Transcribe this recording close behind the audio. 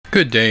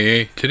Good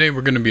day. Today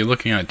we're going to be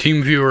looking at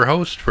TeamViewer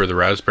host for the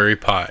Raspberry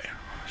Pi.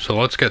 So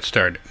let's get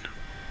started.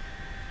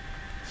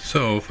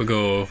 So if we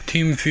go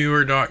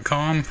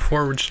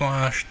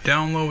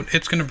teamviewer.com/download,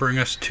 it's going to bring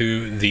us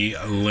to the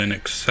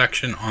Linux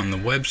section on the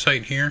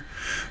website here,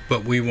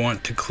 but we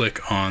want to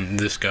click on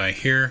this guy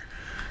here,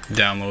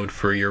 download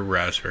for your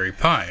Raspberry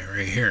Pi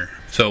right here.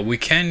 So we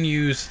can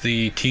use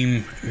the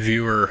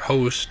TeamViewer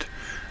host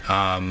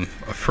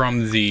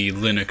from the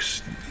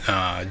Linux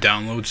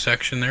download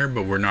section there,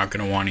 but we're not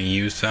going to want to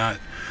use that.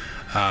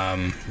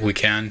 We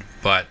can,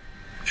 but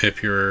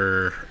if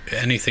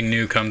anything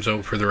new comes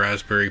out for the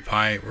Raspberry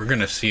Pi, we're going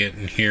to see it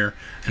in here,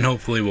 and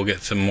hopefully we'll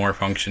get some more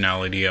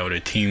functionality out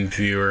of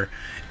TeamViewer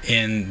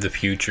in the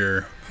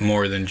future,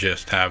 more than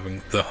just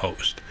having the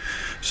host.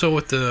 So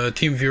with the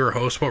TeamViewer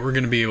host, what we're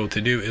going to be able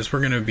to do is we're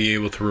going to be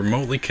able to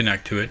remotely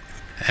connect to it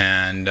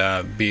and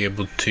be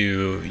able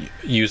to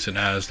use it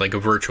as like a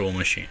virtual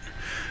machine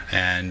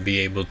and be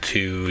able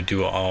to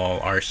do all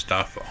our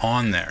stuff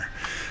on there.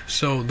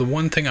 So the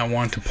one thing I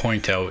want to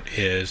point out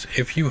is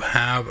if you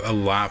have a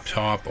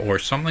laptop or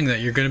something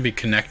that you're going to be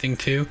connecting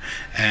to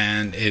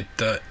and it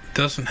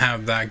doesn't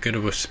have that good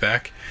of a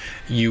spec,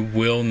 you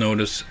will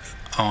notice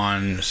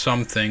on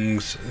some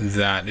things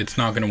that it's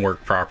not going to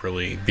work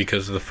properly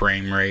because of the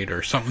frame rate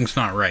or something's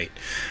not right.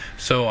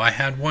 So I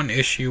had one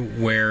issue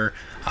where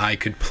I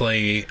could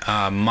play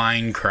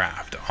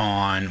Minecraft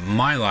on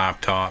my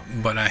laptop,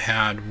 but I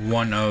had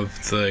one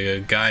of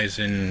the guys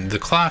in the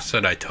class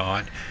that I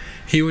taught,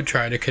 he would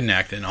try to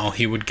connect and all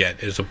he would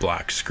get is a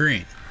black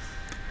screen.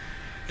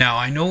 Now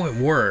I know it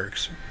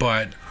works,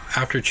 but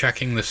after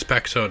checking the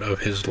specs out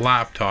of his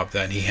laptop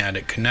that he had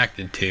it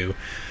connected to,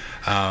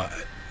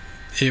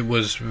 it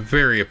was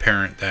very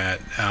apparent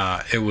that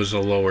it was a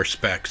lower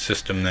spec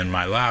system than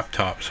my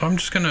laptop. So I'm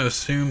just going to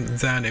assume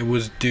that it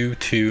was due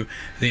to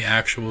the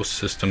actual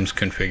system's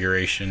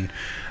configuration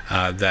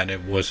that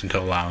it wasn't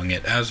allowing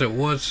it, as it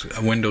was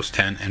Windows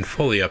 10 and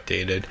fully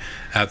updated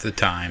at the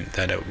time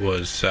that it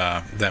was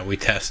that we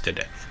tested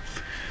it.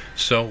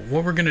 So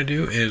what we're going to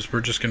do is we're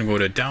just going to go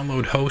to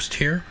download host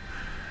here.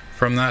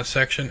 From that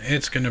section,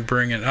 it's going to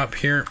bring it up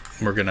here.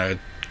 We're going to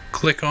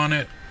click on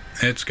it.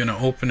 It's going to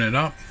open it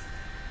up.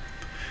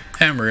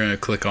 And we're going to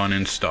click on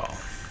install.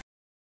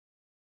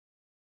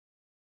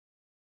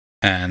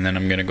 And then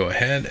I'm going to go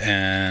ahead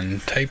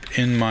and type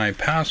in my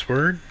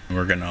password.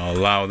 We're going to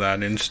allow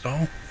that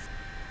install.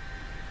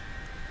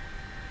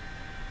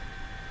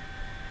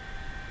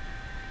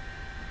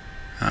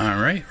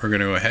 Alright, we're going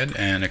to go ahead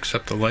and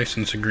accept the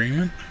license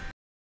agreement.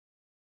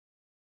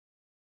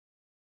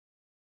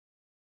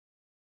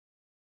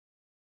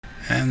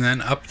 And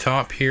then up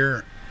top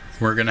here,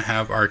 we're going to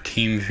have our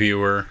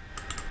TeamViewer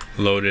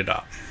loaded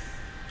up.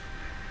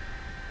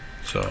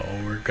 So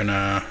we're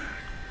gonna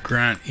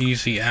grant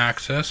easy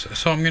access.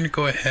 So I'm gonna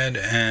go ahead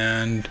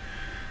and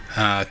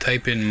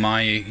type in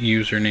my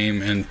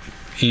username and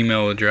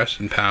email address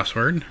and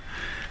password.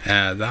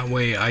 That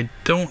way I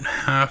don't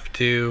have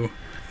to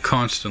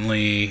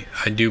constantly,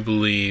 I do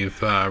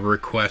believe,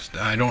 request.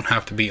 I don't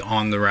have to be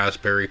on the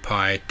Raspberry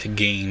Pi to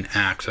gain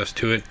access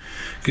to it,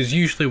 because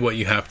usually what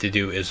you have to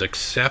do is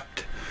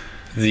accept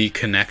the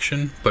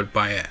connection, but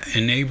by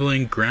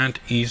enabling grant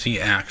easy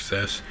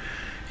access,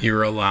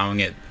 you're allowing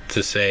it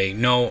to say,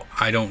 no,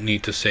 I don't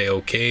need to say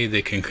okay,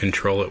 they can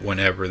control it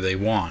whenever they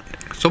want.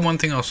 So one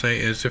thing I'll say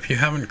is if you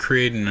haven't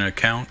created an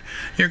account,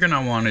 you're going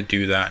to want to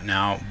do that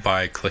now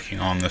by clicking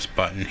on this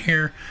button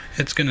here.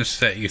 It's going to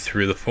set you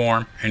through the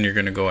form, and you're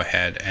going to go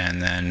ahead and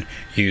then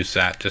use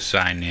that to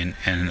sign in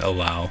and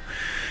allow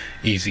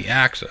easy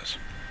access.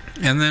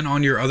 And then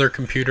on your other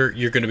computer,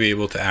 you're going to be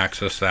able to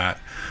access that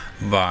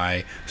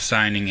by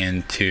signing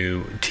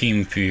into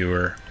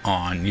TeamViewer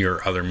on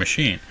your other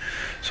machine.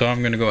 So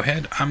I'm going to go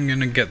ahead, I'm going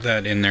to get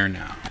that in there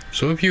now.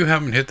 So if you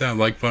haven't hit that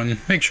like button,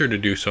 make sure to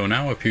do so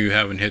now. If you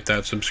haven't hit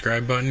that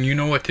subscribe button, you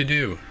know what to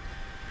do.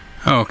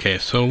 Okay,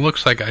 so it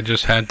looks like I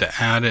just had to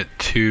add it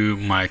to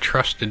my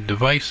trusted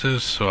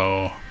devices,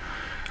 so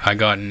I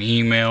got an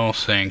email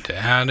saying to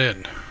add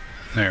it.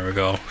 There we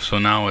go. So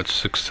now it's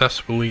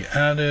successfully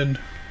added.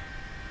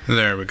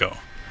 There we go.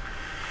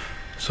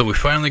 So we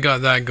finally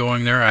got that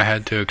going there. I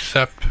had to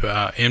accept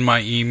in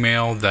my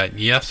email that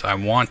yes, I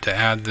want to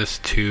add this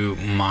to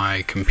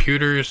my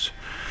computers.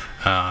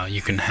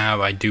 You can have,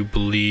 I do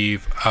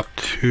believe, up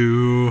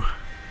to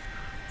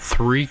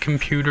 3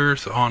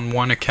 computers on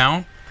one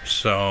account.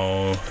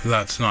 So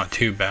that's not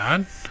too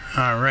bad.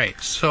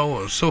 Alright,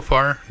 so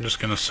far, I'm just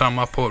going to sum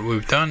up what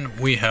we've done.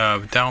 We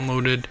have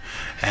downloaded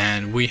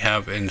and we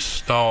have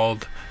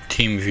installed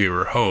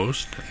TeamViewer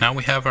host. Now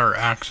we have our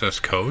access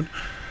code.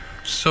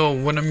 So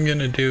what I'm going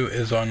to do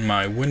is on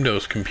my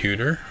Windows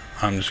computer,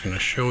 I'm just going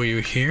to show you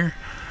here.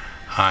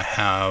 I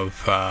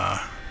have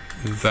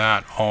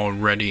that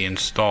already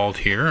installed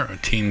here, a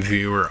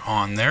TeamViewer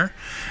on there,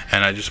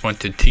 and I just went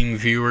to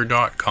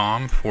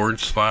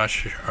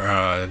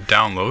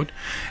teamviewer.com/download,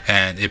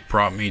 and it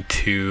brought me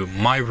to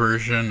my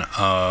version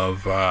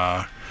of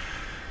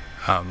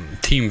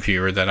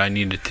TeamViewer that I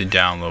needed to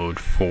download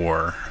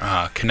for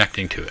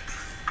connecting to it.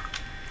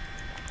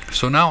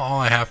 So now all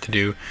I have to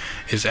do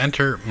is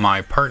enter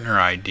my partner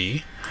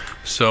ID.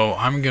 So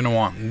I'm going to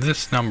want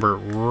this number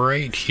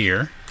right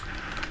here.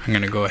 I'm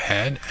going to go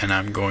ahead and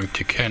I'm going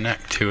to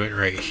connect to it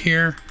right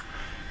here.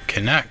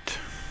 Connect.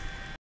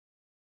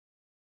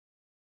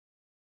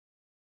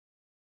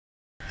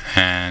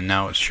 And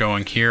now it's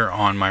showing here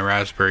on my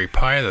Raspberry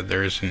Pi that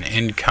there is an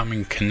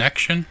incoming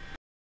connection.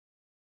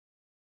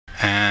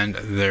 And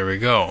there we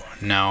go.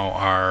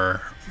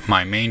 Now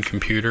my main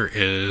computer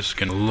is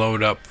going to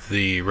load up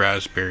the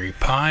Raspberry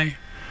Pi.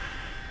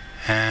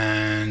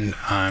 And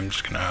I'm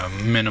just going to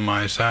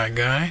minimize that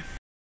guy.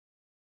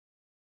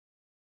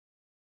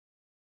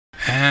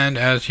 And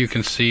as you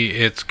can see,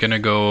 it's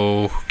going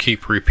to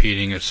keep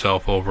repeating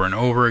itself over and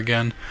over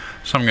again.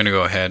 So I'm going to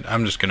go ahead.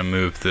 I'm just going to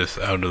move this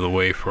out of the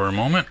way for a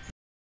moment.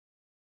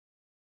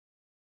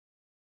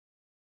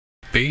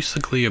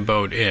 Basically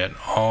about it.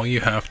 All you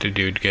have to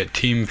do to get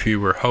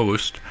TeamViewer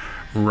host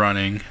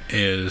running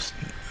is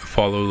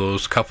follow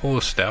those couple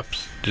of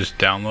steps. Just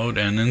download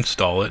and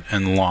install it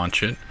and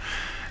launch it.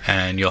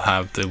 And you'll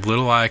have the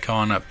little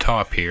icon up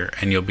top here,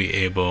 and you'll be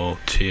able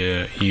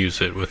to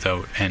use it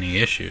without any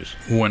issues.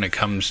 When it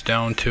comes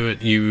down to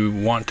it, you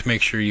want to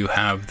make sure you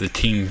have the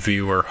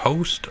TeamViewer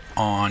host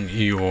on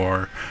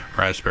your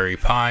Raspberry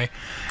Pi.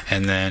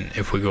 And then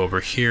if we go over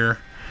here,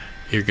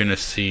 you're going to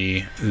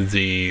see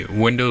the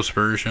Windows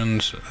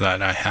versions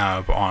that I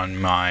have on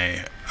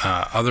my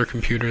other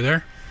computer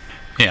there.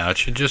 Yeah, it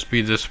should just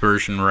be this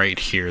version right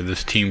here,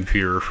 this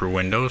TeamViewer for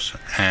Windows.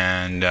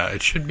 And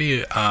it should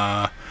be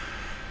a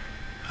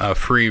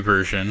free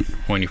version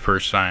when you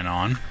first sign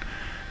on.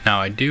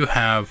 Now I do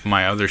have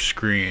my other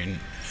screen.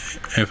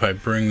 If I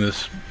bring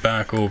this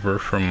back over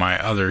from my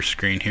other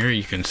screen here,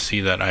 you can see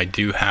that I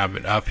do have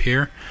it up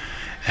here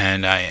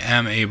and I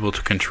am able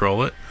to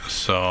control it,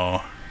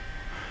 so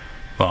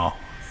well,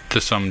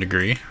 to some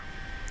degree,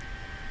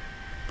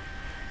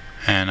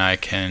 and I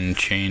can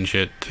change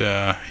it.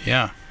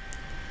 Yeah,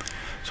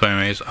 so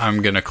anyways,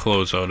 I'm gonna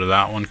close out of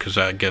that one because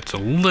that gets a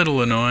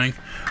little annoying,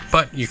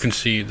 but you can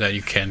see that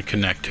you can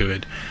connect to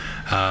it.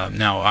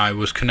 Now I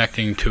was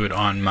connecting to it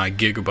on my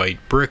Gigabyte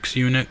Bricks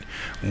unit,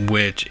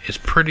 which is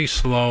pretty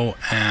slow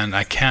and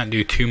I can't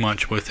do too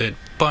much with it,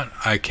 but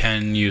I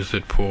can use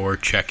it for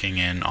checking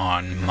in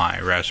on my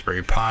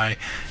Raspberry Pi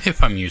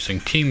if I'm using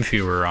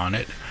TeamViewer on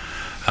it.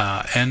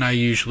 And I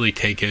usually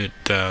take it,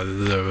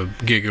 the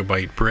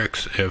Gigabyte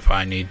Bricks, if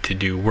I need to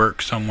do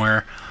work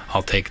somewhere.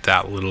 I'll take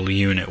that little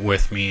unit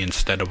with me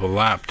instead of a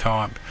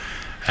laptop,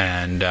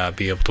 and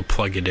be able to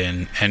plug it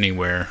in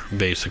anywhere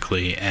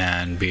basically,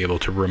 and be able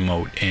to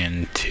remote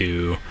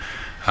into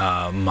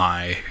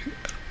my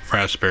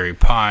Raspberry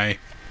Pi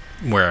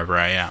wherever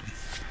I am.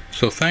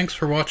 So thanks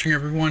for watching,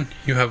 everyone.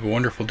 You have a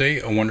wonderful day,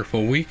 a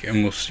wonderful week,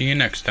 and we'll see you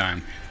next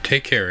time.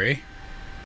 Take care, eh?